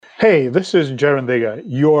Hey, this is Jaron Vega,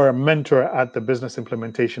 your mentor at the Business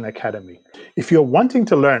Implementation Academy. If you're wanting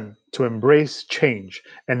to learn to embrace change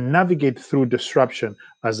and navigate through disruption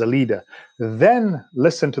as a leader, then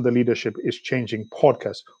listen to the Leadership is Changing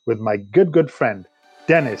podcast with my good friend,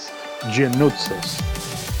 Dennis Giannoutzos.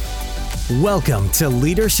 Welcome to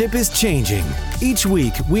Leadership is Changing. Each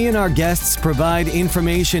week, we and our guests provide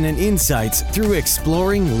information and insights through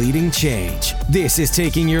exploring leading change. This is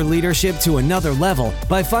taking your leadership to another level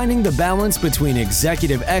by finding the balance between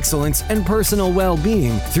executive excellence and personal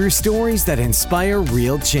well-being through stories that inspire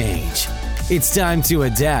real change. It's time to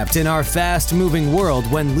adapt in our fast-moving world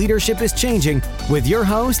when leadership is changing with your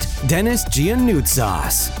host, Dennis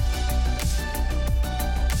Giannoutzos.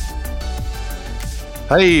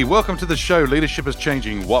 Hey, welcome to the show, Leadership is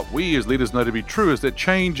Changing. What we as leaders know to be true is that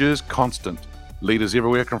change is constant. Leaders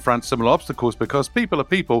everywhere confront similar obstacles because people are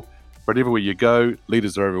people, but everywhere you go,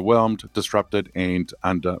 leaders are overwhelmed, disrupted, and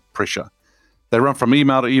under pressure. They run from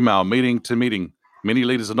email to email, meeting to meeting. Many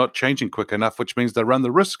leaders are not changing quick enough, which means they run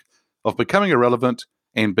the risk of becoming irrelevant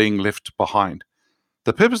and being left behind.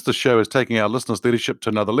 The purpose of the show is taking our listeners' leadership to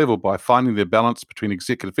another level by finding the balance between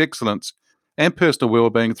executive excellence and personal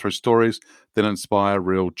well-being through stories that inspire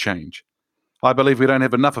real change. I believe we don't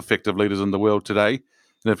have enough effective leaders in the world today,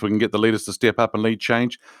 and if we can get the leaders to step up and lead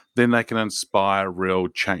change, then they can inspire real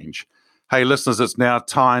change. Hey listeners, it's now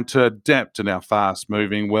time to adapt in our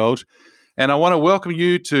fast-moving world, and I want to welcome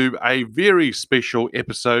you to a very special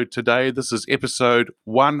episode today. This is episode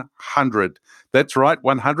 100. That's right,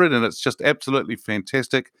 100, and it's just absolutely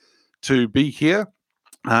fantastic to be here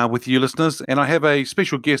with you listeners. And I have a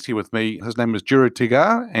special guest here with me. His name is Juru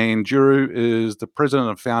Tegar, and Juru is the president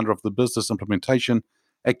and founder of the Business Implementation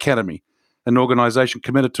Academy, an organization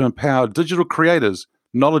committed to empower digital creators,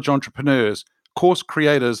 knowledge entrepreneurs, course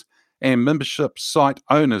creators, and membership site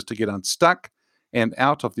owners to get unstuck and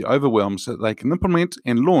out of the overwhelm so that they can implement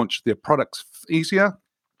and launch their products easier,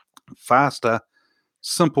 faster,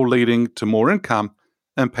 simple, leading to more income,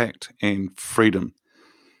 impact, and freedom.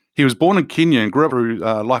 He was born in Kenya and grew up through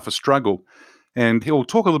a life of struggle, and he'll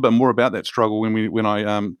talk a little bit more about that struggle when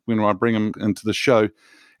I bring him into the show.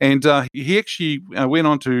 And he actually went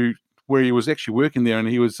on to where he was actually working there, and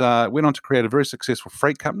he went on to create a very successful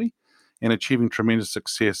freight company and achieving tremendous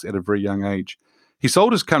success at a very young age. He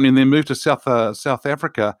sold his company and then moved to Southern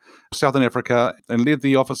Africa, and led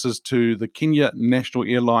the offices to the Kenya National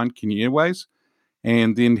Airline, Kenya Airways.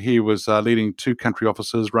 And then he was leading two country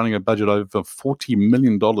offices, running a budget over $40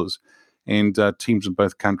 million and teams in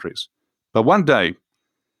both countries. But one day,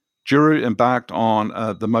 Juru embarked on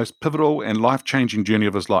the most pivotal and life-changing journey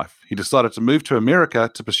of his life. He decided to move to America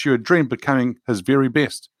to pursue a dream, becoming his very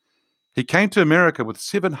best. He came to America with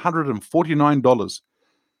 $749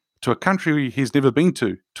 to a country he's never been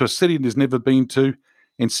to a city he's never been to,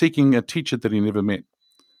 and seeking a teacher that he never met.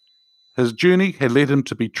 His journey had led him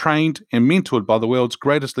to be trained and mentored by the world's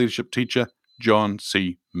greatest leadership teacher, John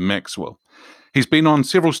C. Maxwell. He's been on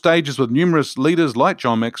several stages with numerous leaders like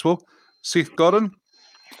John Maxwell, Seth Godin,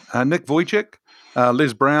 Nick Vujicic,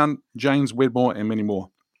 Les Brown, James Wedmore, and many more.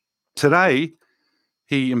 Today,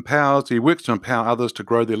 he works to empower others to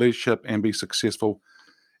grow their leadership and be successful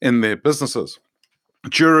in their businesses.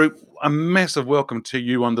 Juru, a massive welcome to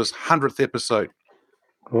you on this 100th episode.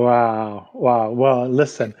 Wow. Well,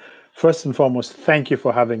 listen, first and foremost, thank you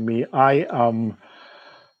for having me. I am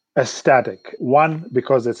ecstatic. One,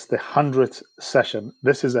 because it's the 100th session.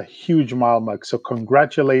 This is a huge mile mark. So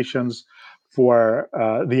congratulations for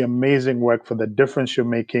the amazing work, for the difference you're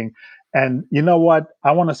making. And you know what?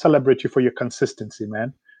 I want to celebrate you for your consistency,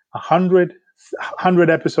 man. 100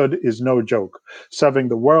 episode is no joke, serving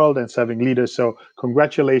the world and serving leaders. So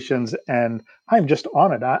congratulations. And I'm just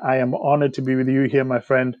honored. I am honored to be with you here, my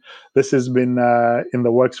friend. This has been in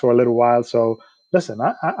the works for a little while. So listen,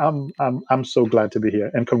 I'm so glad to be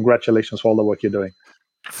here, and congratulations for all the work you're doing.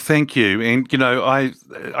 Thank you. And,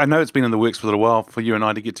 I know it's been in the works for a little while for you and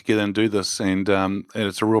I to get together and do this. And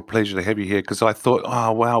it's a real pleasure to have you here, because I thought,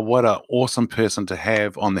 oh, wow, what an awesome person to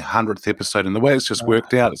have on the 100th episode. And the way it's just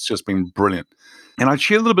worked out, it's just been brilliant. And I'd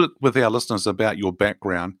share a little bit with our listeners about your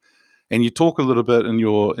background. And you talk a little bit in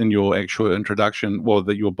your actual introduction,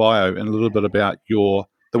 your bio, and a little bit about the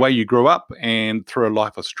way you grew up and through a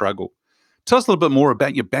life of struggle. Tell us a little bit more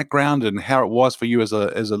about your background and how it was for you as a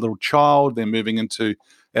little child, then moving into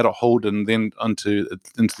adulthood and then into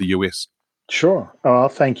the US. Sure. Well,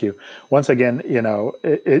 thank you once again.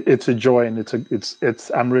 It's a joy, and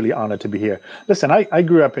it's. I'm really honored to be here. Listen, I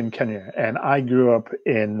grew up in Kenya, and I grew up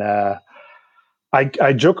in.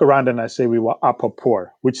 I joke around and I say we were upper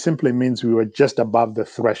poor, which simply means we were just above the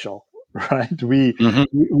threshold. right? We Mhm.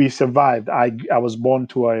 we survived. I was born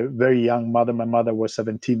to a very young mother. My mother was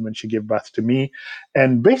 17 when she gave birth to me,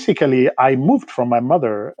 and basically I moved from my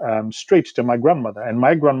mother straight to my grandmother, and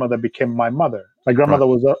my grandmother became my mother. My Right. grandmother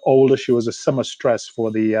was older. She was a summer stress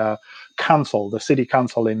for the council, the city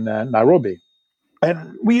council in Nairobi,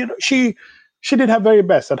 and she did her very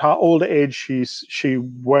best. At her older age, she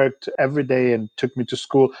worked every day and took me to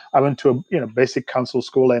school. I went to a basic council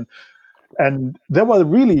school, and there were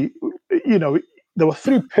really, you know, there were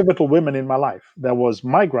three pivotal women in my life. There was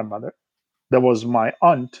my grandmother, there was my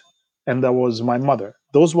aunt, and there was my mother.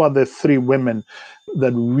 Those were the three women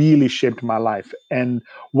that really shaped my life. And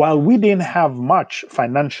while we didn't have much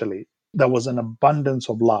financially, there was an abundance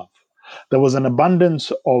of love. There was an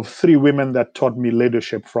abundance of three women that taught me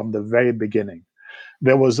leadership from the very beginning.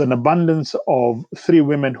 There was an abundance of three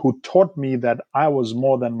women who taught me that I was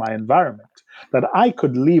more than my environment, that I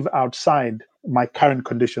could live outside my current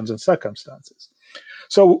conditions and circumstances.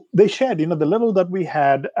 So they shared, the little that we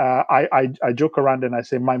had. I joke around and I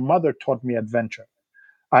say, my mother taught me adventure.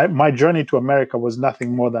 My journey to America was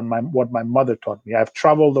nothing more than what my mother taught me. I've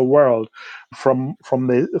traveled the world from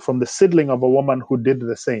the seedling of a woman who did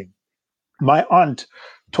the same. My aunt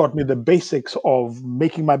taught me the basics of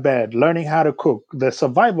making my bed, learning how to cook, the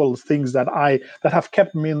survival things that have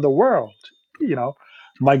kept me in the world. You know,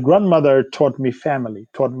 my grandmother taught me family,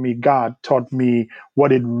 taught me God, taught me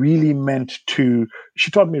what it really meant to. She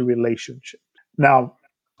taught me relationship. Now,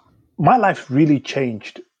 my life really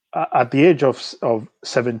changed at the age of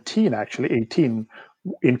 17, actually 18.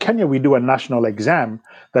 In Kenya, we do a national exam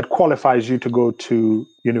that qualifies you to go to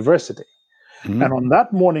university. Mhm. And on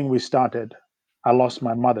that morning we started, I lost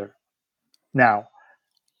my mother. Now,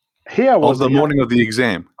 here Of was the morning of the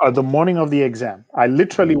exam. the morning of the exam. I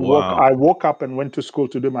literally Wow. woke up and went to school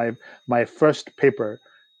to do my first paper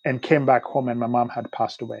and came back home and my mom had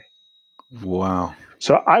passed away. Wow.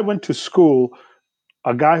 So I went to school,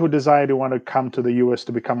 a guy who decided he wanted to come to the US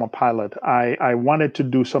to become a pilot. I wanted to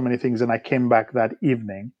do so many things and I came back that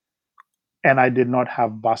evening and I did not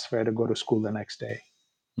have bus fare to go to school the next day.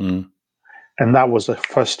 Mm. And that was the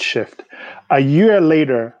first shift. A year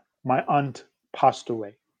later, my aunt passed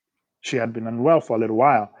away. She had been unwell for a little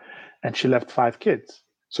while and she left 5 kids.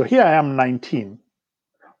 So here I am, 19,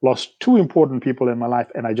 lost 2 important people in my life,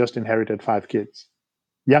 and I just inherited 5 kids.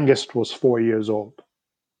 Youngest was 4 years old.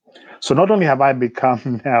 So not only have I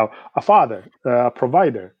become now a father, a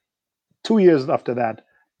provider, 2 years after that,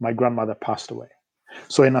 my grandmother passed away.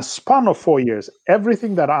 So in a span of 4 years,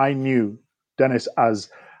 everything that I knew, Dennis,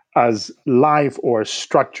 as life or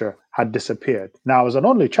structure had disappeared. Now I was an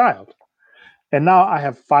only child, and now I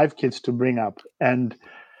have 5 kids to bring up, and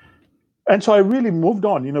so I really moved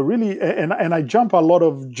on, really, and I jump a lot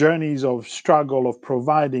of journeys of struggle of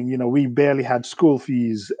providing. We barely had school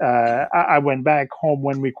fees. I went back home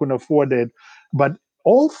when we couldn't afford it, but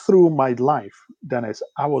all through my life, Dennis,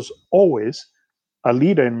 I was always a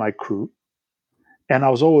leader in my crew, and I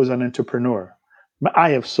was always an entrepreneur.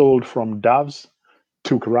 I have sold from doves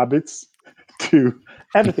to rabbits to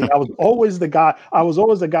everything. I was always the guy. I was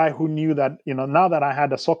always the guy who knew that, now that I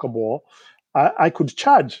had a soccer ball, I could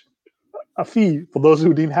charge a fee for those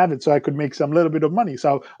who didn't have it, so I could make some little bit of money.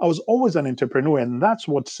 So I was always an entrepreneur, and that's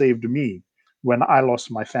what saved me when I lost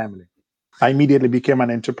my family. I immediately became an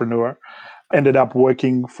entrepreneur, ended up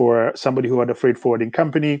working for somebody who had a freight forwarding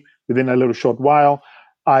company. Within a little short while,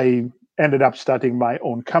 I ended up starting my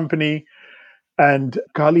own company. And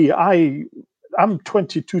Kali, I'm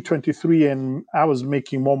 22, 23, and I was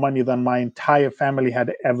making more money than my entire family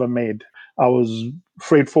had ever made. I was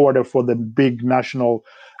freight forwarder for the big national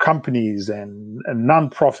companies and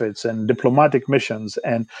nonprofits and diplomatic missions.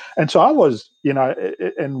 And so I was,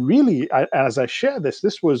 and really, as I share this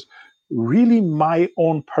was really my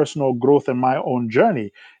own personal growth and my own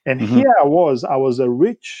journey. And Mhm. here I was a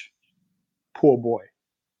rich, poor boy.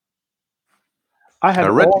 I had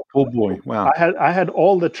A rich all poor boy. Wow. I had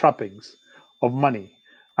all the trappings of money.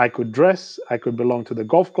 I could dress, I could belong to the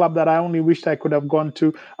golf club that I only wished I could have gone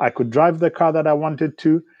to, I could drive the car that I wanted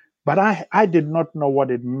to, but I did not know what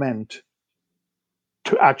it meant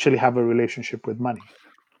to actually have a relationship with money.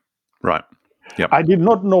 Right. Yep. I did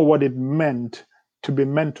not know what it meant to be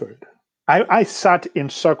mentored. I sat in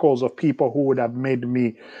circles of people who would have made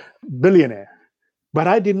me billionaire, but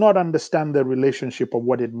I did not understand the relationship of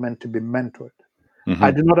what it meant to be mentored. Mhm.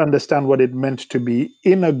 I did not understand what it meant to be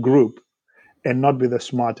in a group and not be the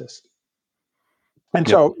smartest. And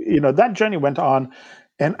Yep. so, that journey went on,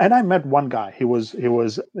 and I met one guy.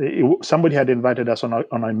 Somebody had invited us on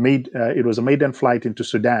it was a maiden flight into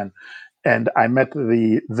Sudan, and I met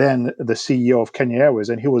the CEO of Kenya Airways,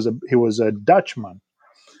 and he was a Dutchman.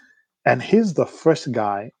 And he's the first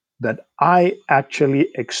guy that I actually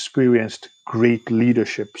experienced great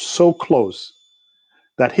leadership so close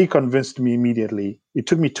that he convinced me immediately. It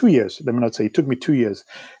took me 2 years. Let me not say it took me 2 years.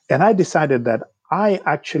 And I decided that I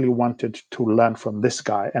actually wanted to learn from this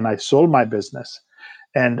guy. And I sold my business.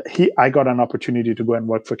 And I got an opportunity to go and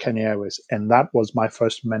work for Kenya Airways. And that was my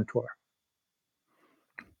first mentor.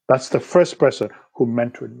 That's the first person who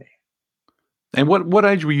mentored me. And what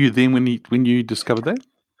age were you then when you discovered that?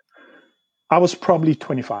 I was probably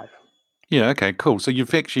 25. Yeah. Okay. Cool. So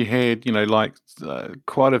you've actually had,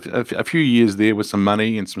 quite a few years there with some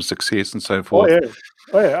money and some success and so Oh, forth. yeah.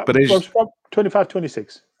 Oh, yeah. But I was probably 25,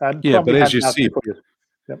 26. I'd yeah, probably but as had you now said, 3, 4 years.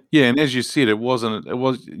 Yep. yeah, and as you said, it was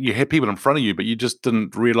you had people in front of you, but you just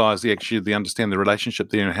didn't realize they understand the relationship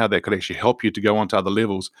there and how that could actually help you to go on to other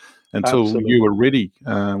levels until Absolutely. you were ready,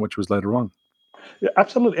 which was later on. Yeah,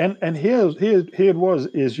 absolutely. And here it was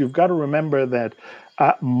is you've got to remember that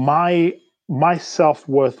my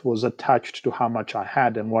self-worth was attached to how much I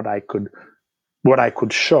had and what I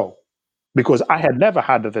could show, because I had never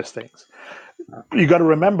had these things. You got to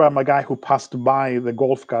remember, I'm a guy who passed by the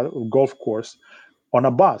golf course on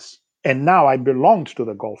a bus, and now I belonged to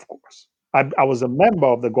the golf course. I was a member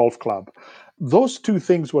of the golf club. Those two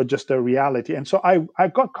things were just a reality, and so I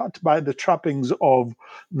got caught by the trappings of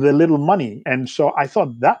the little money, and so I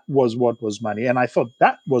thought that was what was money, and I thought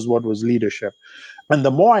that was what was leadership. And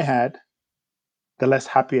the more I had, the less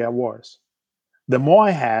happy I was. The more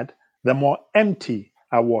I had, the more empty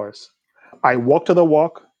I was. I walked the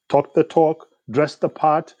walk, talked the talk, dressed the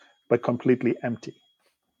part, but completely empty.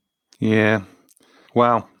 Yeah.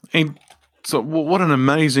 Wow. And so what an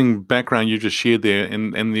amazing background you just shared there,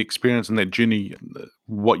 and the experience and that journey,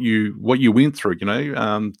 what you went through,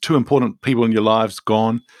 two important people in your lives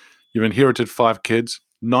gone. You've inherited 5 kids,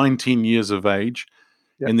 19 years of age.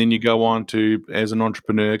 Yep. And then you go on to as an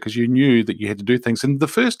entrepreneur because you knew that you had to do things. And the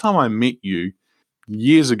first time I met you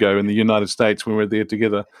years ago in the United States when we were there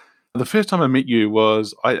together, the first time I met you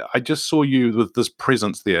was I just saw you with this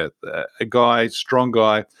presence there, a guy, strong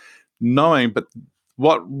guy, knowing, but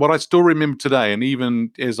what I still remember today, and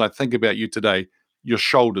even as I think about you today, your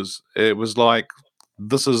shoulders, it was like,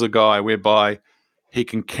 this is a guy whereby he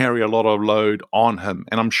can carry a lot of load on him.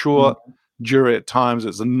 And I'm sure during at times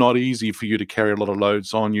it's not easy for you to carry a lot of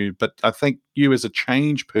loads on you. But I think you as a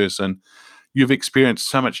change person, you've experienced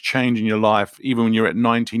so much change in your life, even when you're at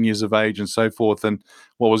 19 years of age and so forth, and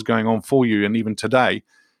what was going on for you. And even today,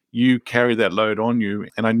 you carry that load on you.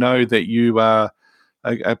 And I know that you are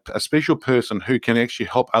a special person who can actually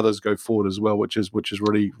help others go forward as well, which is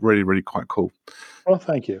really, really, really quite cool. Well,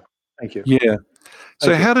 thank you. Yeah. So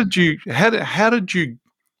Thank you. how did you?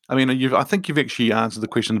 I mean, I think you've actually answered the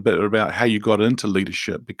question a bit about how you got into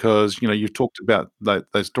leadership, because you've talked about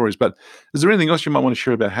those stories. But is there anything else you might want to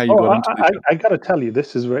share about how you Oh, got into leadership? I got to tell you,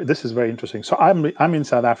 this is very interesting. So I'm in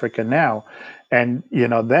South Africa now, and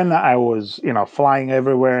then I was flying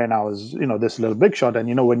everywhere, and I was this little big shot.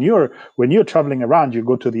 And when you're traveling around, you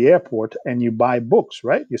go to the airport and you buy books,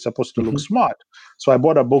 right? You're supposed to look Mhm. smart. So I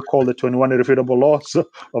bought a book called The 21 Irrefutable Laws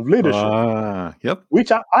of Leadership, Yep.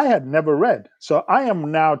 which I had never read. So I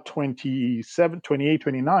am now 27, 28,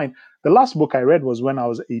 29. The last book I read was when I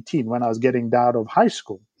was 18, when I was getting out of high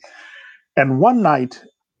school. And one night,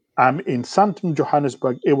 I'm in Sandton,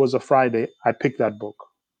 Johannesburg. It was a Friday. I picked that book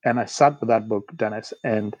and I sat with that book, Dennis,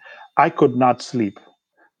 and I could not sleep.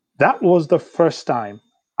 That was the first time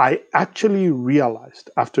I actually realized,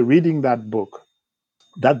 after reading that book,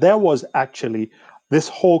 that there was actually this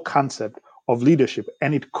whole concept of leadership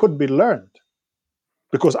and it could be learned.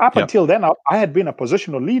 Because up Yep. until then, I had been a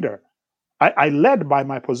positional leader. I led by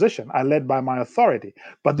my position, I led by my authority.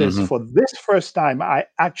 But Mhm. for this first time, I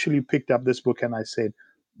actually picked up this book and I said,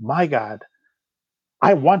 my God,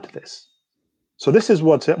 I want this. So this is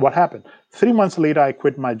what happened. 3 months later, I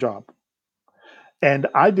quit my job. And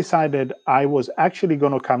I decided I was actually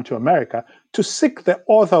going to come to America to seek the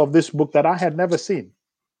author of this book that I had never seen.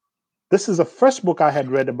 This is the first book I had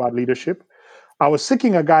read about leadership. I was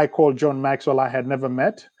seeking a guy called John Maxwell I had never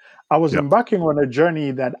met. I was Yep. embarking on a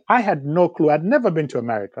journey that I had no clue. I'd never been to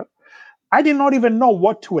America. I did not even know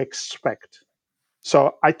what to expect.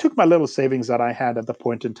 So I took my little savings that I had at the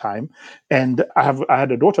point in time, and I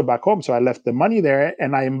had a daughter back home, so I left the money there,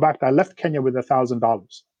 and I embarked. I left Kenya with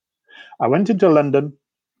 $1,000. I went into London,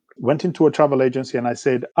 went into a travel agency, and I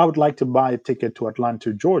said I would like to buy a ticket to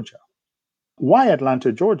Atlanta, Georgia. Why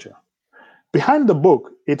Atlanta, Georgia? Behind the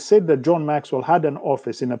book, it said that John Maxwell had an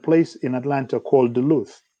office in a place in Atlanta called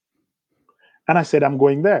Duluth, and I said I'm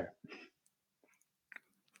going there.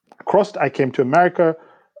 I came to America,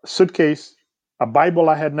 suitcase, a Bible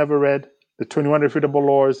I had never read, the 21 Irrefutable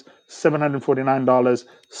Laws, $749,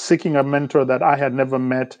 seeking a mentor that I had never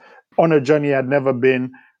met, on a journey I'd never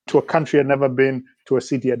been, to a country I'd never been, to a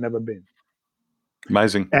city I'd never been.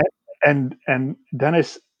 Amazing. And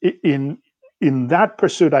Dennis, in that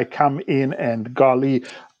pursuit, I come in, and golly,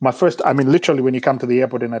 literally when you come to the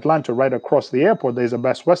airport in Atlanta, right across the airport, there's a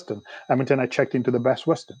Best Western. Then I checked into the Best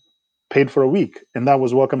Western, paid for a week, and that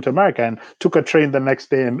was Welcome to America, and took a train the next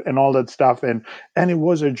day and all that stuff. And it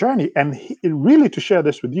was a journey. And really, to share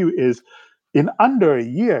this with you, is in under a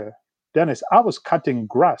year, Dennis, I was cutting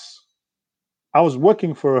grass. I was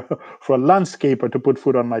working for a landscaper to put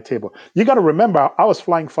food on my table. You got to remember, I was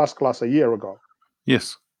flying first class a year ago.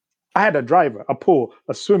 Yes. I had a driver, a pool,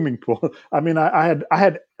 a swimming pool. I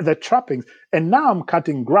had the trappings, and now I'm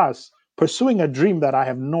cutting grass, pursuing a dream that I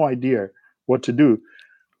have no idea what to do.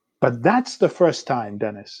 But that's the first time,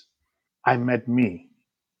 Dennis, I met me.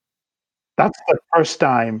 That's the first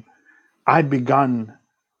time I begun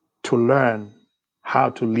to learn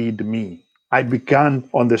how to lead me. I began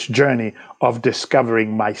on this journey of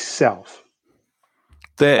discovering myself.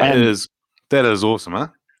 That is awesome, huh?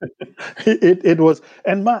 It was,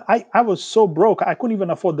 and I was so broke, I couldn't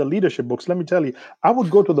even afford the leadership books. Let me tell you, I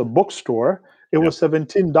would go to the bookstore. It was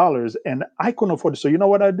 $17, and I couldn't afford it. So you know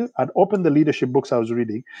what I'd do? I'd open the leadership books I was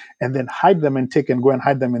reading, and then hide them and go and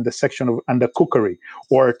hide them in the section of under cookery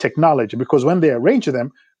or technology, because when they arrange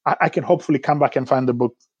them, I can hopefully come back and find the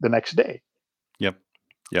book the next day.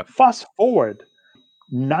 Yep. Fast forward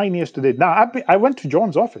 9 years to date. Now, I went to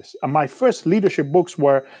John's office, and my first leadership books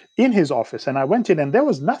were in his office, and I went in, and there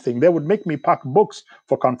was nothing. They would make me pack books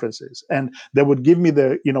for conferences, and they would give me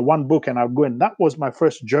the one book, and I'd go in. That was my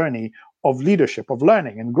first journey of leadership, of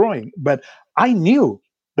learning and growing. But I knew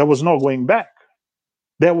there was no going back.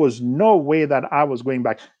 There was no way that I was going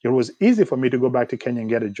back. It was easy for me to go back to Kenya and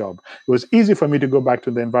get a job. It was easy for me to go back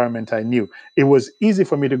to the environment I knew. It was easy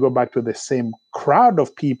for me to go back to the same crowd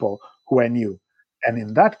of people who I knew. And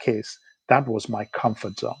in that case, that was my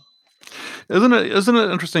comfort zone. Isn't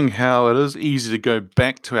it interesting how it is easy to go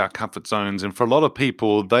back to our comfort zones? And for a lot of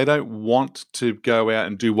people, they don't want to go out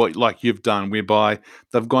and do what like you've done, whereby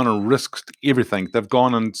they've gone and risked everything. They've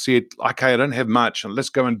gone and said, okay, I don't have much, and let's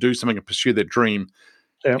go and do something and pursue that dream.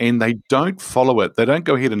 Yep. And they don't follow it. They don't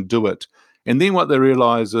go ahead and do it. And then what they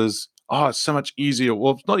realize is, oh, it's so much easier.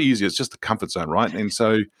 Well, it's not easy. It's just the comfort zone, right? And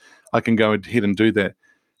so I can go ahead and do that.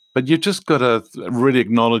 But you've just got to really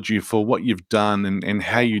acknowledge you for what you've done and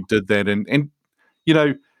how you did that. And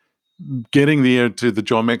getting there to the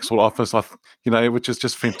John Maxwell office, which is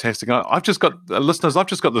just fantastic. I've just got, listeners, I've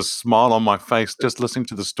just got this smile on my face just listening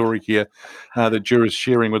to the story here that Drew is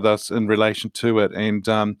sharing with us in relation to it.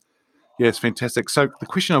 And it's fantastic. So the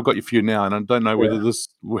question I've got for you now, and I don't know whether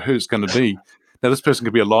who's going to be. Now, this person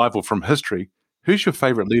could be alive or from history. Who's your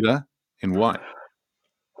favorite leader and why?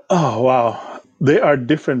 Oh, wow. There are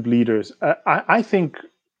different leaders. I think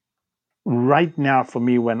right now, for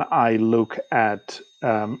me, when I look at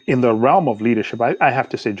in the realm of leadership, I have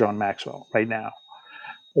to say John Maxwell right now.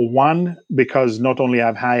 One, because not only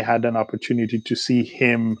have I had an opportunity to see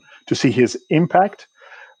his impact,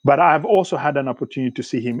 but I've also had an opportunity to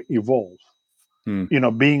see him evolve.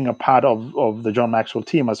 Being a part of the John Maxwell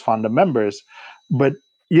team as founder members, but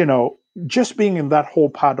just being in that whole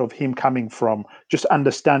part of him coming from just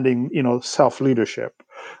understanding, self-leadership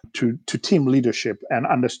to team leadership and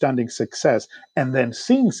understanding success, and then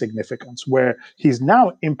seeing significance where he's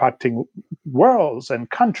now impacting worlds and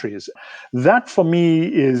countries. That for me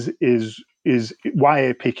is why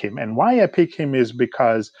I pick him. And why I pick him is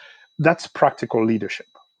because that's practical leadership.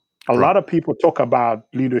 A lot of people talk about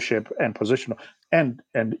leadership and positional, and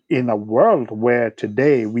in a world where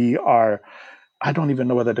today we are, I don't even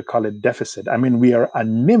know whether to call it deficit. We are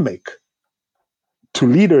anemic to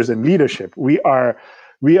leaders and leadership. We are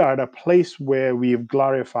at a place where we've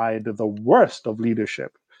glorified the worst of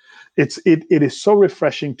leadership. It is so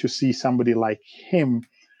refreshing to see somebody like him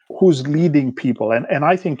who's leading people. And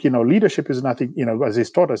I think, leadership is nothing, as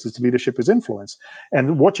he's taught us, leadership is influence.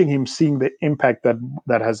 And watching him, seeing the impact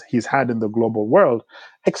that he's had in the global world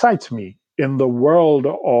excites me. In the world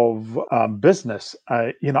of business,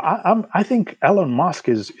 I think Elon Musk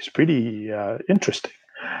is pretty interesting.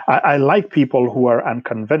 I like people who are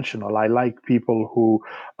unconventional. I like people who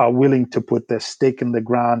are willing to put their stake in the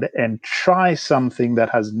ground and try something that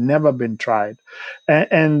has never been tried.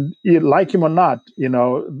 And like him or not,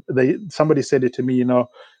 somebody said it to me,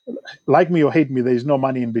 like me or hate me, there's no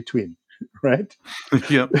money in between, right?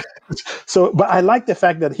 Yep. So, but I like the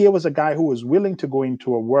fact that here was a guy who was willing to go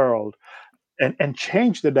into a world and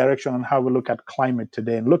change the direction on how we look at climate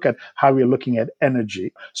today and look at how we're looking at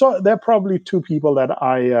energy. So they're probably two people that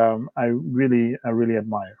I really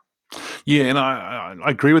admire. Yeah, and I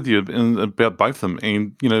agree with you about both of them.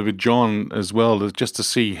 And, with John as well, is just to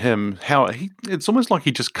see him, how it's almost like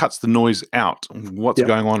he just cuts the noise out, what's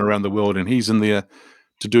going on around the world. And he's in there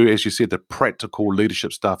to do, as you said, the practical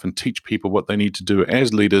leadership stuff and teach people what they need to do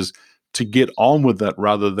as leaders to get on with it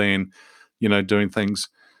rather than, doing things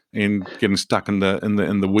and getting stuck in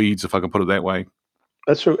the weeds, if I can put it that way.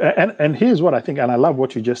 That's true. And here's what I think, and I love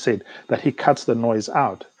what you just said, that he cuts the noise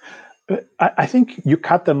out. I think you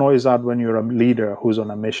cut the noise out when you're a leader who's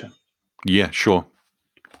on a mission. Yeah, sure.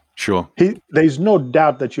 There's no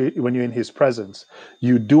doubt that when you're in his presence,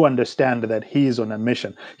 you do understand that he is on a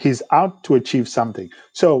mission. He's out to achieve something.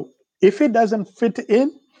 So if it doesn't fit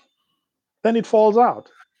in, then it falls out.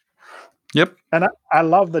 Yep. And I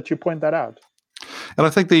love that you point that out. And I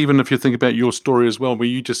think that even if you think about your story as well, where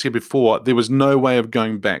you just said before, there was no way of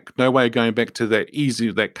going back to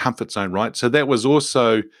that comfort zone, right? So that was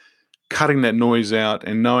also cutting that noise out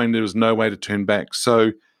and knowing there was no way to turn back.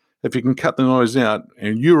 So if you can cut the noise out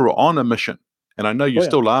and you're on a mission, and I know you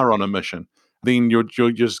still are on a mission, then you're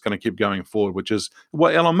just going to keep going forward, which is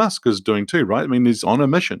what Elon Musk is doing too, right? I mean, he's on a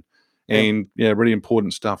mission, and really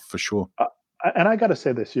important stuff for sure. And I got to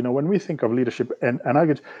say this, when we think of leadership, and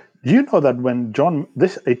you know that when John,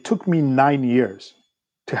 it took me 9 years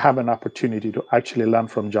to have an opportunity to actually learn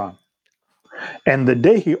from John. And the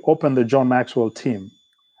day he opened the John Maxwell team,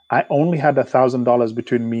 I only had $1,000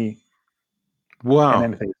 between me and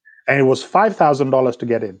anything. And it was $5,000 to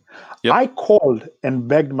get in. Yep. I called and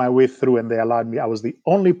begged my way through, and they allowed me. I was the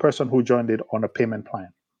only person who joined it on a payment plan.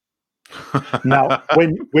 Now,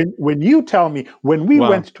 when you tell me, when we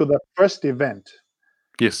went to the first event,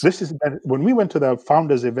 when we went to the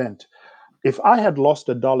founders event, if I had lost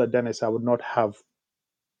 $1, Dennis, I would not have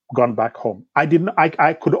gone back home. I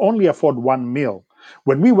could only afford one meal.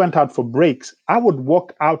 When we went out for breaks, I would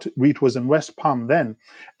walk out. It was in West Palm then.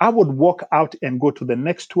 I would walk out and go to the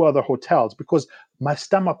next two other hotels because my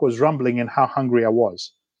stomach was rumbling in how hungry I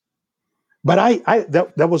was. But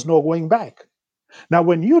there was no going back. Now,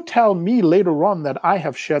 when you tell me later on that I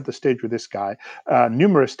have shared the stage with this guy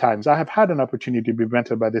numerous times, I have had an opportunity to be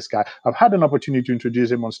mentored by this guy. I've had an opportunity to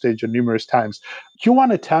introduce him on stage numerous times. You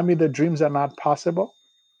want to tell me that dreams are not possible?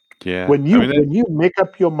 Yeah. When you make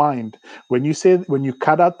up your mind, when you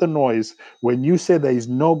cut out the noise, when you say there is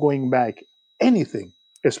no going back, anything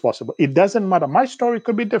is possible. It doesn't matter. My story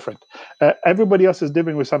could be different. Everybody else is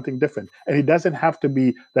dealing with something different, and it doesn't have to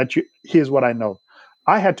be that here's what I know.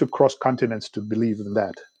 I had to cross continents to believe in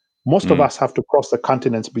that. Most of us have to cross the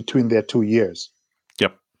continents between their 2 years.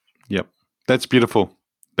 Yep. That's beautiful.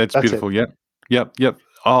 That's beautiful. It. Yep.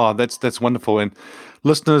 Oh, that's wonderful. And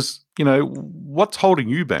listeners, what's holding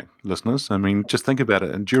you back, listeners? I mean, just think about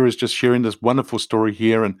it. And Jura is just sharing this wonderful story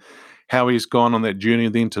here and how he's gone on that journey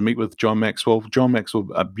then to meet with John Maxwell. John Maxwell,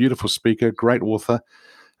 a beautiful speaker, great author,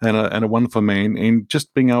 and a wonderful man. And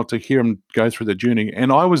just being able to hear him go through the journey.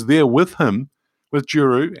 And I was there with him, with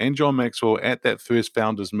Juru and John Maxwell at that first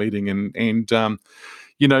founders meeting. And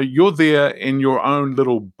you're there in your own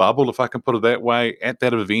little bubble, if I can put it that way, at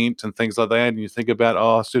that event and things like that. And you think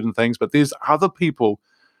about, certain things, but there's other people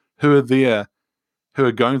who are there who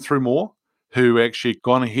are going through more, who actually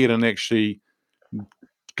gone ahead and actually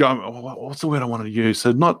go, what's the word I wanted to use?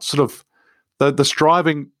 So not sort of the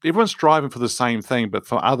striving, everyone's striving for the same thing, but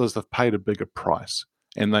for others, they've paid a bigger price.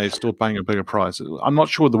 And they're still paying a bigger price. I'm not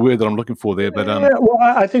sure the word that I'm looking for there, but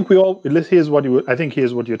I think here's what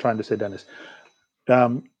you're trying to say, Dennis.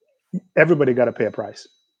 Everybody got to pay a price.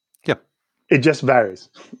 Yep. It just varies,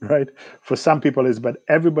 right? For some people but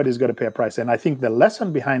everybody's got to pay a price. And I think the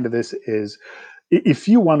lesson behind this is, if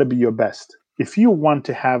you want to be your best, if you want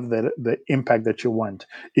to have the impact that you want,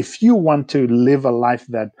 if you want to live a life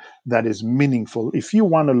that is meaningful, if you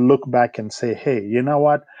want to look back and say, hey, you know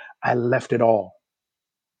what? I left it all.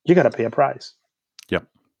 You got to pay a price. Yep.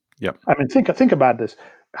 I mean, think about this.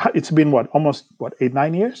 It's been almost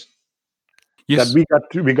 8-9 years. Yes.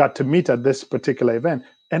 That we got to meet at this particular event,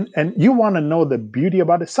 and you want to know the beauty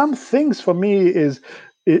about it. Some things for me is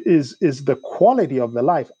the quality of the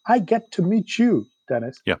life. I get to meet you,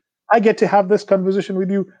 Dennis. Yeah. I get to have this conversation with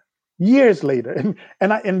you years later,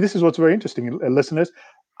 and this is what's very interesting, listeners.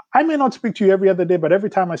 I may not speak to you every other day, but every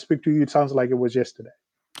time I speak to you, it sounds like it was yesterday.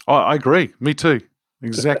 Oh, I agree. Me too.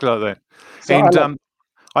 Exactly like that. So and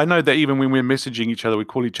I know that even when we're messaging each other, we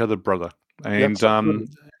call each other brother. And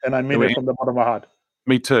and I mean it from the bottom of my heart.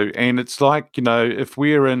 Me too. And it's like, if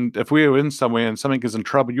we're in somewhere and something is in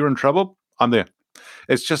trouble, you're in trouble, I'm there.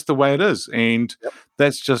 It's just the way it is, and Yep.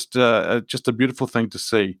 that's just a beautiful thing to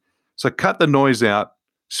see. So cut the noise out,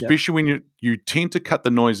 especially when you tend to cut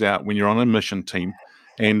the noise out when you're on a mission team.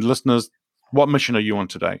 And listeners, what mission are you on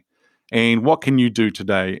today? And what can you do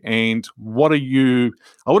today? And what are you,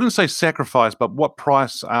 I wouldn't say sacrifice, but what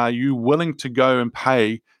price are you willing to go and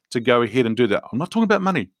pay to go ahead and do that? I'm not talking about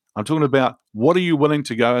money. I'm talking about what are you willing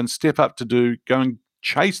to go and step up to do, go and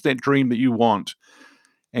chase that dream that you want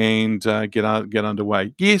and get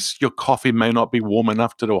underway. Yes, your coffee may not be warm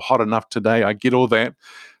enough or hot enough today. I get all that.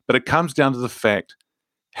 But it comes down to the fact,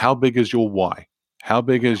 how big is your why? How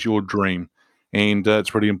big is your dream? And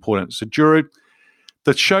it's really important. So, Juru,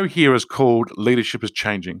 the show here is called Leadership is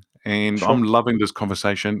Changing, and Sure. I'm loving this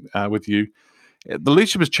conversation with you. The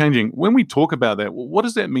leadership is changing. When we talk about that, what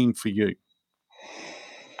does that mean for you?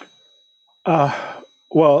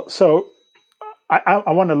 Well, so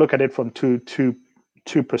I want to look at it from two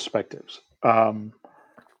perspectives. One,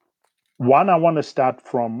 I want to start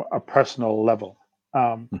from a personal level.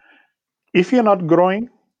 If you're not growing,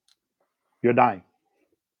 you're dying.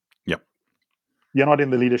 Yep. You're not in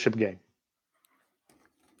the leadership game.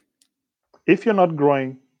 If you're not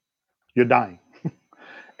growing, you're dying.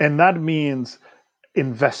 And that means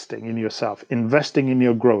investing in yourself, investing in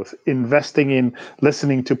your growth, investing in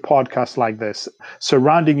listening to podcasts like this,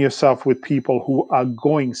 surrounding yourself with people who are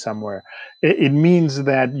going somewhere. It means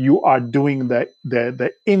that you are doing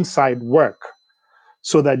the inside work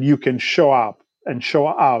so that you can show up and show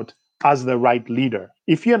out as the right leader.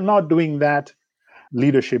 If you're not doing that,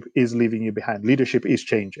 leadership is leaving you behind. Leadership is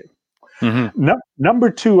changing. Mm-hmm. Number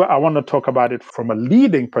two, I want to talk about it from a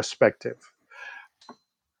leading perspective.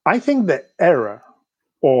 I think the era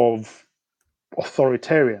of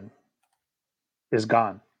authoritarian is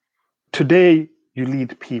gone. Today, you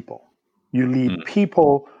lead people. You lead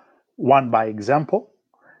people, one, by example.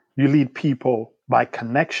 You lead people by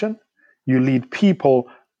connection. You lead people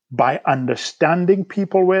by understanding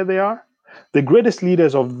people where they are. The greatest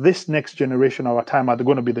leaders of this next generation of our time are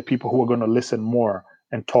going to be the people who are going to listen more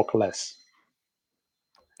and talk less.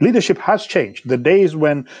 Leadership has changed. The days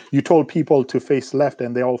when you told people to face left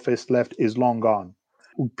and they all faced left is long gone.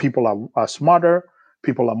 People are smarter,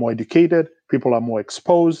 people are more educated, people are more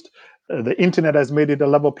exposed. The internet has made it a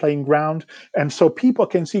level playing ground. And so people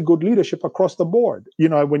can see good leadership across the board. You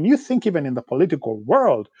know, when you think even in the political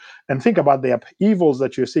world and think about the upheavals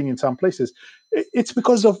that you're seeing in some places, it's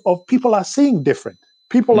because of people are seeing different.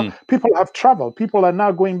 People have traveled. People are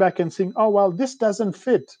now going back and saying, oh, well, this doesn't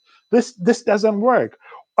fit. This doesn't work.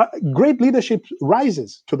 Great leadership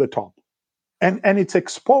rises to the top. And it's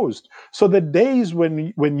exposed. So the days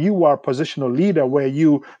when you are a positional leader, where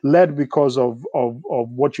you led because of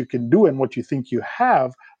what you can do and what you think you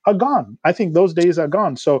have, are gone. I think those days are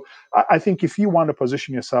gone. So I think if you want to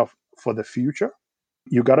position yourself for the future,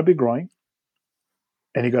 you got to be growing,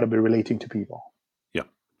 and you got to be relating to people.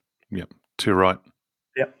 Yeah, too right.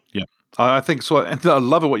 Yeah. I think so. And I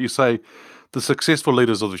love it what you say. The successful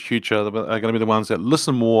leaders of the future are going to be the ones that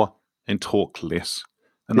listen more and talk less.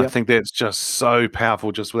 And I think that's just so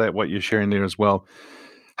powerful, just with what you're sharing there as well.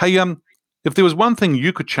 Hey, if there was one thing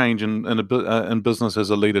you could change in business as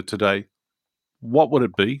a leader today, what would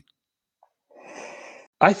it be?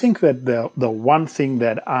 I think that the one thing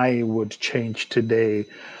that I would change today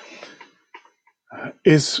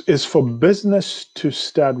is for business to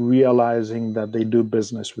start realizing that they do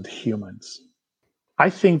business with humans. I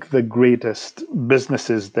think the greatest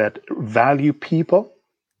businesses that value people,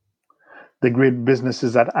 the great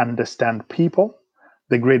businesses that understand people,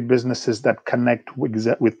 the great businesses that connect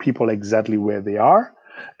with people exactly where they are,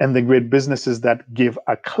 and the great businesses that give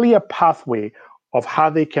a clear pathway of how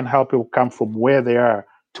they can help people come from where they are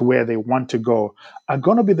to where they want to go, are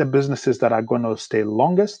going to be the businesses that are going to stay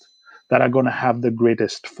longest, that are going to have the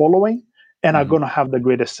greatest following, and are going to have the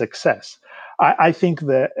greatest success. I think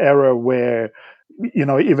the era where, you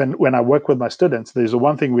know, even when I work with my students, there's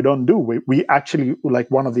one thing we don't do. We actually,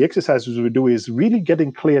 like, one of the exercises we do is really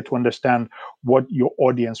getting clear to understand what your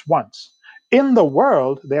audience wants. In the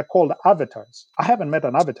world, they're called avatars. I haven't met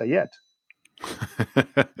an avatar yet.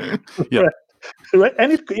 Yeah. Right?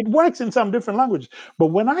 And it works in some different languages. But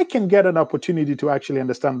when I can get an opportunity to actually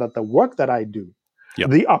understand that the work that I do,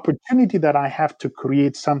 the opportunity that I have to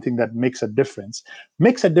create something that makes a difference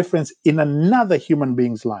in another human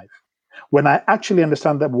being's life. When I actually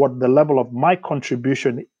understand that what the level of my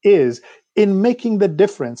contribution is in making the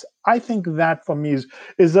difference, I think that for me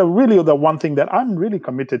is really the one thing that I'm really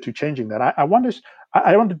committed to changing. That I want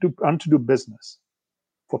to do business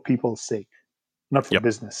for people's sake, not for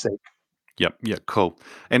business sake. Yep. Yeah. Cool.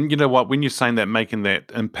 And you know what? When you're saying that, making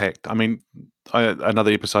that impact, I mean,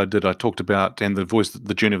 another episode I did, I talked about, and the voice,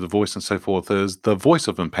 the journey of the voice, and so forth, is the voice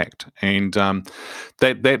of impact. And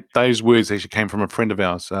that those words actually came from a friend of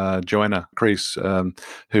ours, Joanna Crease,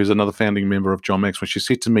 who's another founding member of John Maxwell. She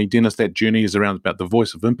said to me, Dennis, that journey is around about the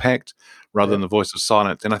voice of impact rather Yeah. than the voice of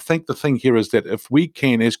silence. And I think the thing here is that if we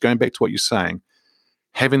can, is going back to what you're saying,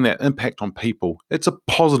 having that impact on people, it's a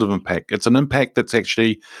positive impact. It's an impact that's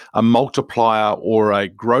actually a multiplier or a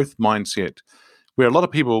growth mindset, where a lot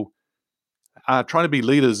of people are trying to be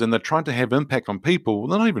leaders and they're trying to have impact on people. Well,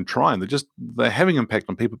 they're not even trying. They're having impact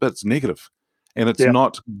on people, but it's negative and it's Yeah.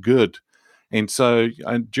 not good. And so,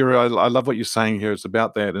 Jerry, I love what you're saying here. It's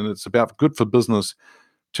about that, and it's about good for business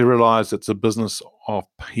to realize it's a business of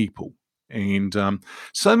people. And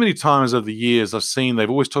so many times over the years, I've seen they've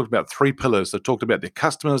always talked about three pillars. They talked about their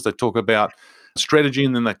customers, they talk about strategy,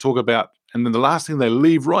 and then and then the last thing they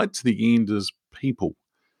leave right to the end is people.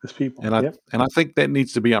 There's people. And I Yeah. and I think that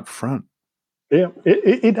needs to be up front. Yeah,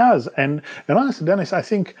 it does. And honestly, Dennis, I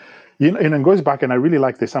think, and it goes back, and I really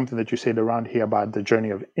like this, something that you said around here about the journey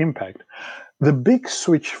of impact. The big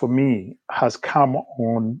switch for me has come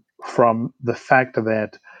on from the fact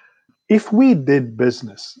that if we did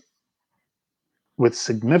business with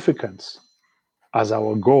significance as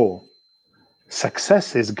our goal,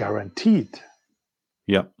 success is guaranteed.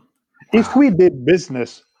 Yep. If we did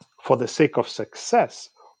business for the sake of success,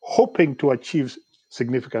 hoping to achieve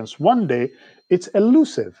significance one day, it's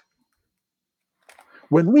elusive.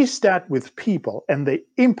 When we start with people and the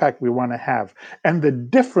impact we want to have and the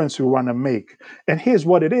difference we want to make, and here's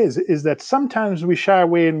what it is that sometimes we shy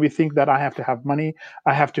away and we think that I have to have money,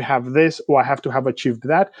 I have to have this, or I have to have achieved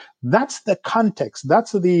that. That's the context.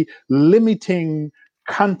 That's the limiting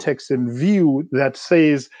context and view that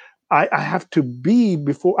says I have to be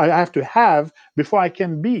before I have to have before I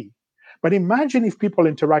can be. But imagine if people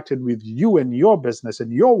interacted with you and your business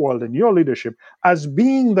and your world and your leadership as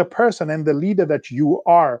being the person and the leader that you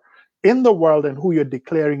are in the world and who you're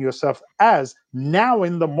declaring yourself as now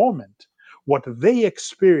in the moment. What they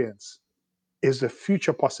experience is a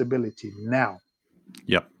future possibility now.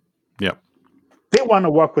 Yep. Yep. They want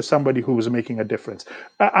to work with somebody who is making a difference.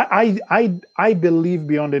 I believe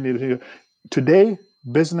beyond any today,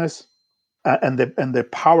 business and the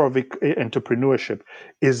power of entrepreneurship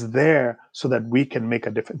is there so that we can make a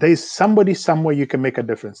difference. There's somebody somewhere you can make a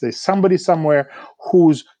difference. There's somebody somewhere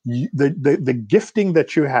whose the gifting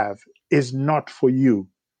that you have is not for you,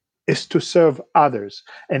 is to serve others.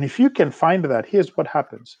 And if you can find that, here's what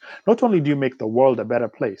happens. Not only do you make the world a better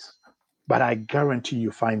place, but I guarantee you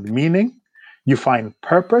find meaning, you find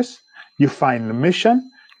purpose, you find mission,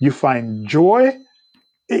 you find joy.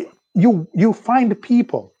 You find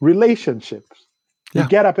people, relationships. You Yeah.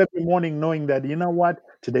 get up every morning knowing that, you know what,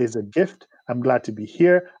 today is a gift. I'm glad to be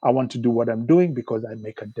here. I want to do what I'm doing because I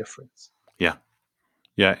make a difference. Yeah.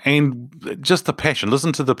 Yeah. And just the passion.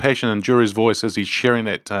 Listen to the passion in Jury's voice as he's sharing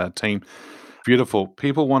that team. Beautiful.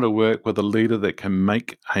 People want to work with a leader that can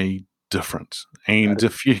make a difference. And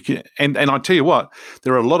if you can, and I tell you what,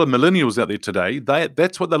 there are a lot of millennials out there today.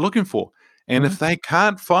 That's what they're looking for. And if they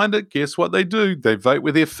can't find it, guess what they do? They vote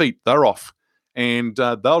with their feet. They're off, and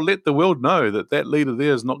they'll let the world know that leader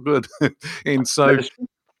there is not good. And so,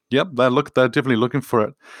 yep, they're definitely looking for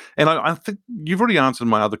it. And I think you've already answered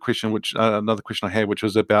my other question, which another question I had, which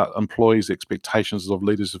was about employees' expectations of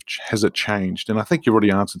leaders. Has it changed? And I think you've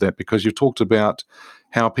already answered that because you talked about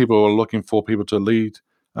how people are looking for people to lead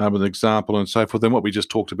with an example and so forth. And what we just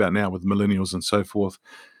talked about now with millennials and so forth,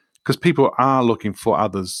 because people are looking for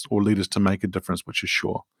others or leaders to make a difference, which is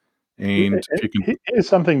sure. And if you can, Here's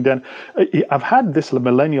something, Dan. I've had this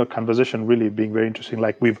millennial conversation really being very interesting.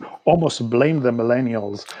 Like we've almost blamed the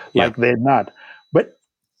millennials like they're not. But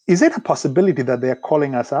is it a possibility that they're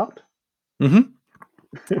calling us out? I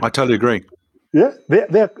totally agree. Yeah,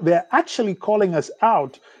 they're actually calling us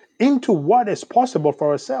out into what is possible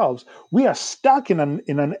for ourselves. We are stuck in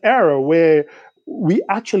an era where we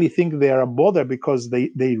actually think they are a bother because they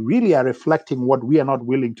really are reflecting what we are not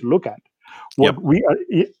willing to look at. What we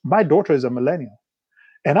are. My daughter is a millennial,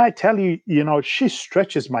 and I tell you, she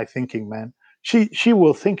stretches my thinking, man. She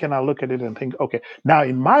will think, and I'll look at it and think, okay, now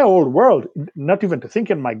in my old world, not even to think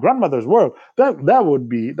in my grandmother's world, that would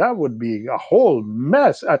be a whole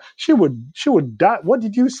mess. She would die. What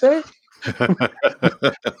did you say?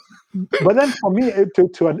 But then for me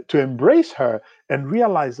to embrace her and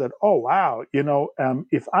realize that, oh wow,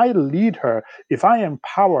 if I lead her, if I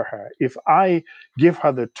empower her, if I give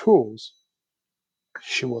her the tools,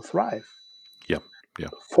 she will thrive. Yep. Yeah.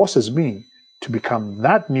 Forces me to become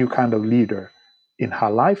that new kind of leader in her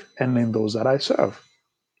life and in those that I serve.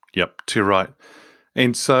 Yep, too right.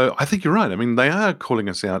 And so I think you're right. I mean, they are calling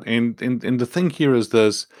us out. And the thing here is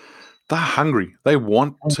they're hungry. They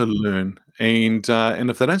want to learn. And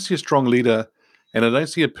if they don't see a strong leader and they don't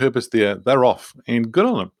see a purpose there, they're off. And good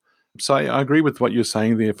on them. So I agree with what you're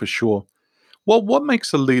saying there for sure. Well, what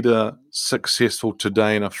makes a leader successful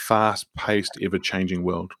today in a fast-paced, ever-changing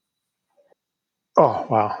world? Oh,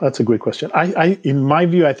 wow, that's a great question. In my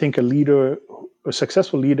view, I think a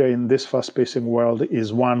successful leader in this fast-pacing world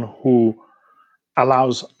is one who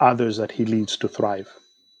allows others that he leads to thrive.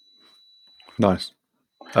 Nice.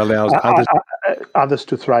 Allows I- others. Others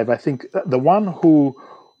to thrive. I think the one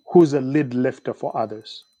who's a lid lifter for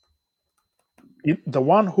others, the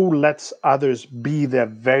one who lets others be their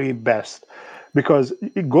very best, because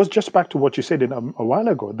it goes just back to what you said a while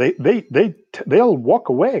ago. They'll walk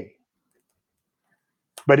away.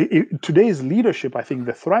 But today's leadership, I think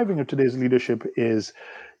the thriving of today's leadership is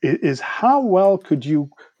how well could you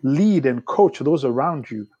lead and coach those around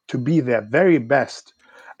you to be their very best.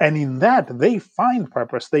 And in that, they find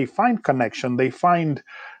purpose, they find connection,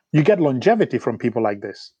 you get longevity from people like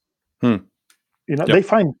this. Hmm. Yep. Yep. They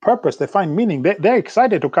find purpose, they find meaning, they're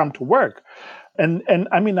excited to come to work. And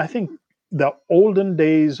I mean, I think the olden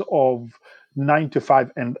days of 9 to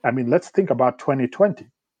 5, and I mean, let's think about 2020.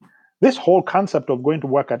 This whole concept of going to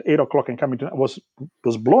work at 8 o'clock and coming to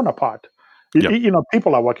was blown apart. Yep.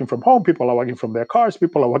 People are working from home, people are working from their cars,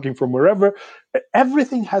 people are working from wherever.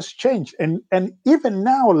 Everything has changed, and even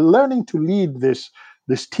now, learning to lead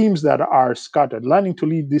these teams that are scattered, learning to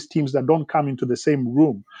lead these teams that don't come into the same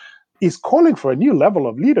room, is calling for a new level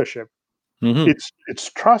of leadership. Mm-hmm.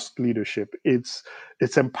 It's trust leadership. It's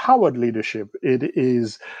empowered leadership. It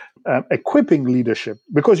is equipping leadership,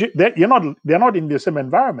 because they're not in the same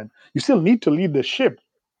environment. You still need to lead the ship,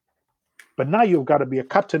 but now you've got to be a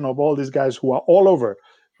captain of all these guys who are all over,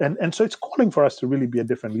 and so it's calling for us to really be a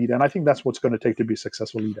different leader. And I think that's what's going to take to be a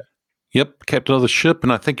successful leader. Yep, captain of the ship,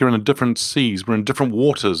 and I think you're in different seas. We're in different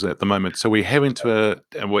waters at the moment, so we're having to,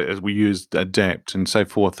 as we use, adapt and so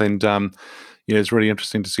forth. And it's really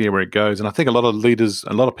interesting to see where it goes. And I think a lot of leaders,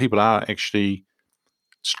 a lot of people are actually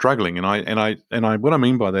struggling. And I, what I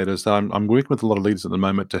mean by that is I'm working with a lot of leaders at the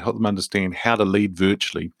moment to help them understand how to lead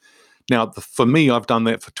virtually. Now, for me, I've done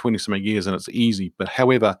that for 20-something years, and it's easy. But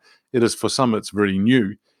however, it is for some, it's very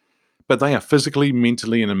new. But they are physically,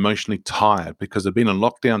 mentally, and emotionally tired because they've been in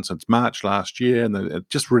lockdown since March last year, and they're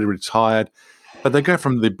just really, really tired. But they go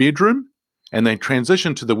from their bedroom and they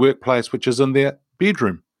transition to the workplace, which is in their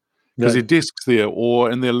bedroom, because their desk's there,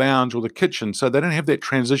 or in their lounge or the kitchen. So they don't have that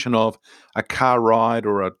transition of a car ride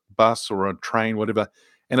or a bus or a train, whatever.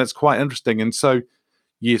 And it's quite interesting. And so,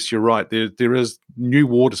 yes, you're right. There is new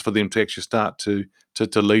waters for them to actually start to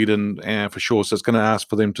lead in, for sure. So it's going to ask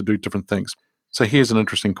for them to do different things. So here's an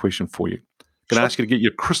interesting question for you. I'm going to ask you to get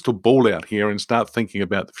your crystal ball out here and start thinking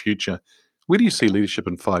about the future. Where do you see leadership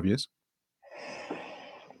in 5 years?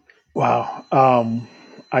 Wow.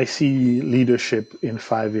 I see leadership in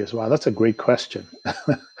 5 years. Wow, that's a great question.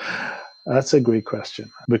 That's a great question,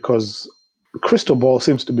 because the crystal ball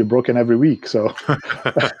seems to be broken every week. So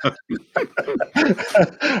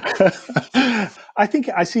I think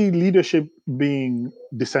I see leadership being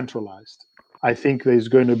decentralized. I think there's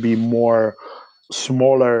going to be more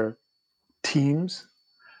smaller teams.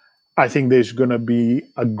 I think there's going to be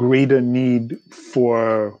a greater need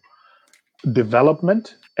for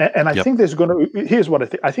development. And I think here's what I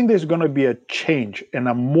think. I think there's going to be a change and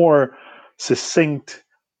a more succinct,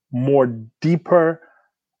 more deeper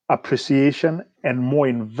appreciation and more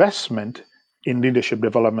investment in leadership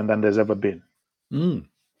development than there's ever been.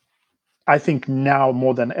 I think now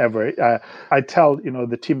more than ever, I tell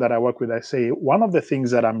the team that I work with, I say, one of the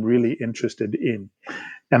things that I'm really interested in,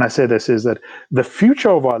 and I say this, is that the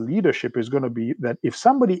future of our leadership is going to be that if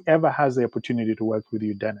somebody ever has the opportunity to work with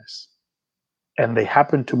you, Dennis, and they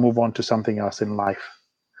happen to move on to something else in life,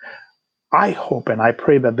 I hope and I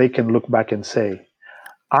pray that they can look back and say,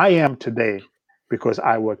 I am today because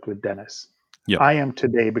I worked with Dennis. I am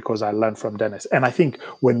today because I learned from Dennis. And I think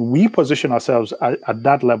when we position ourselves at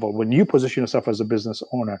that level, when you position yourself as a business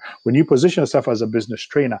owner, when you position yourself as a business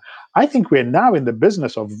trainer, I think we're now in the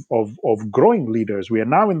business of growing leaders. We are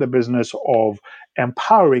now in the business of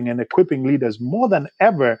empowering and equipping leaders more than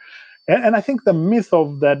ever. And I think the myth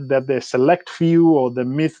of that the select few, or the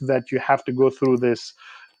myth that you have to go through this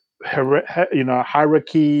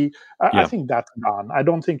hierarchy, I think that's gone. I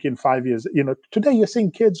don't think in 5 years, today you're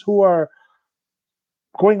seeing kids who are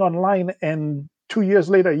going online, and 2 years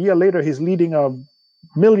later, a year later, he's leading $1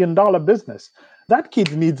 million business. That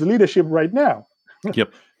kid needs leadership right now.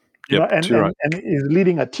 Yep. and is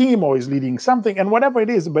leading a team or is leading something, and whatever it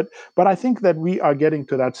is. But I think that we are getting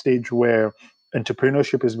to that stage where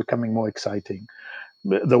entrepreneurship is becoming more exciting.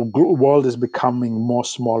 The world is becoming more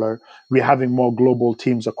smaller. We're having more global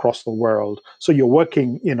teams across the world. So you're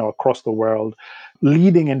working, across the world,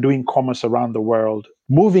 leading and doing commerce around the world,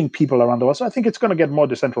 moving people around the world. So I think it's going to get more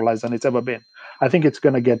decentralized than it's ever been. I think it's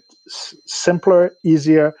going to get simpler,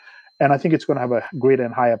 easier, and I think it's going to have a greater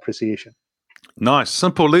and higher appreciation. Nice.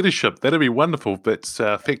 Simple leadership. That'd be wonderful, but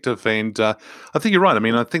effective. And I think you're right. I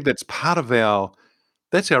mean, I think that's part of our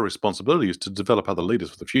responsibility, is to develop other leaders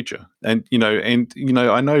for the future. And,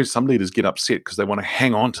 I know some leaders get upset because they want to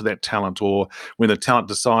hang on to that talent, or when the talent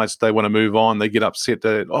decides they want to move on, they get upset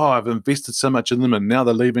that, I've invested so much in them and now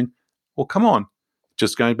they're leaving. Well, come on.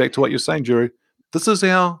 Just going back to what you're saying, Juru, this is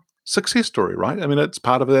our success story, right? I mean, it's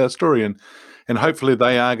part of our story, and hopefully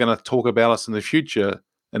they are going to talk about us in the future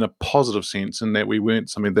in a positive sense, and that we weren't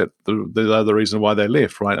something that the other reason why they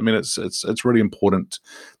left, right? I mean, it's really important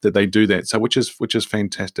that they do that. So which is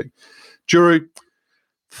fantastic. Juru,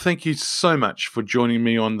 thank you so much for joining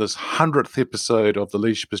me on this 100th episode of the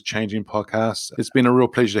Leadership is Changing podcast. It's been a real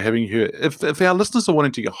pleasure having you here. If our listeners are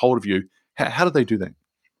wanting to get hold of you, how do they do that?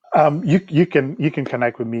 You can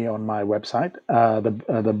connect with me on my website,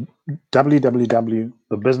 the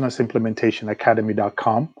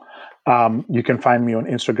www.thebusinessimplementationacademy.com. You can find me on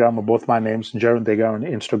Instagram, or both my names, Jeroen Degar on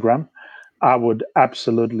Instagram. I would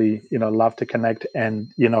absolutely, love to connect.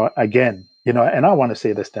 And, again, and I want to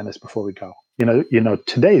say this, Dennis, before we go,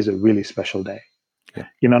 today is a really special day. Yeah.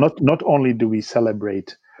 Not only do we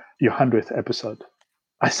celebrate your 100th episode,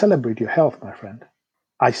 I celebrate your health, my friend.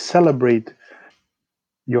 I celebrate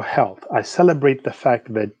your health. I celebrate the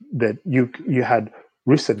fact that you had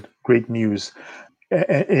recent great news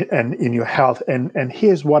and in your health. And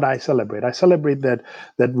here's what I celebrate. I celebrate that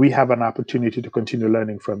we have an opportunity to continue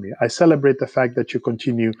learning from you. I celebrate the fact that you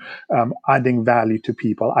continue adding value to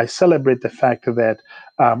people. I celebrate the fact that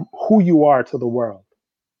who you are to the world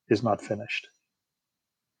is not finished.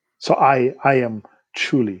 So I am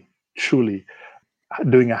truly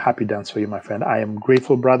doing a happy dance for you, my friend. I am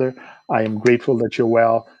grateful, brother. I am grateful that you're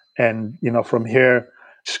well. And, from here,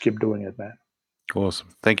 just keep doing it, man. Awesome.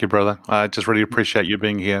 Thank you, brother. I just really appreciate you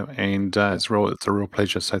being here, and it's a real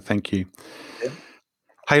pleasure. So thank you. Yeah.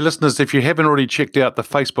 Hey, listeners, if you haven't already checked out the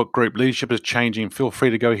Facebook group, Leadership is Changing, feel free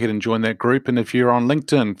to go ahead and join that group. And if you're on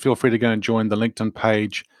LinkedIn, feel free to go and join the LinkedIn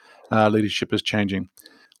page, Leadership is Changing.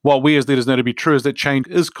 What we as leaders know to be true is that change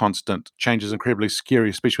is constant. Change is incredibly scary,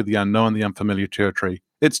 especially with the unknown, the unfamiliar territory.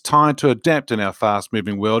 It's time to adapt in our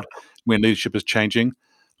fast-moving world when leadership is changing.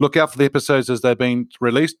 Look out for the episodes as they're being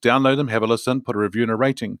released. Download them, have a listen, put a review and a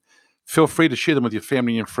rating. Feel free to share them with your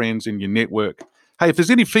family and friends and your network. Hey, if there's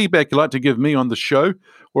any feedback you'd like to give me on the show,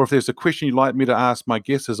 or if there's a question you'd like me to ask my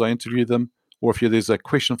guests as I interview them, or if there's a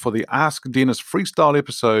question for the Ask Dennis Freestyle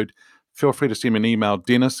episode, feel free to send me an email,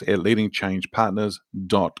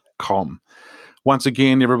 dennis@leadingchangepartners.com. Once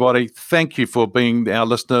again, everybody, thank you for being our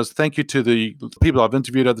listeners. Thank you to the people I've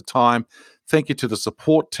interviewed at the time. Thank you to the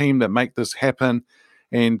support team that make this happen.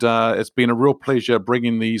 And it's been a real pleasure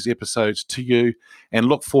bringing these episodes to you, and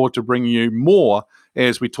look forward to bringing you more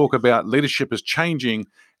as we talk about leadership is changing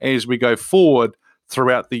as we go forward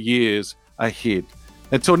throughout the years ahead.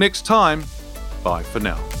 Until next time, bye for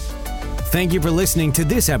now. Thank you for listening to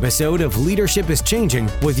this episode of Leadership is Changing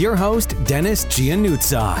with your host, Dennis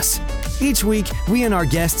Giannoutsas. Each week, we and our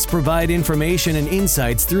guests provide information and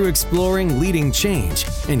insights through exploring leading change,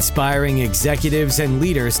 inspiring executives and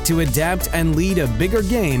leaders to adapt and lead a bigger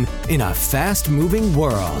game in a fast-moving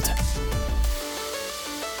world.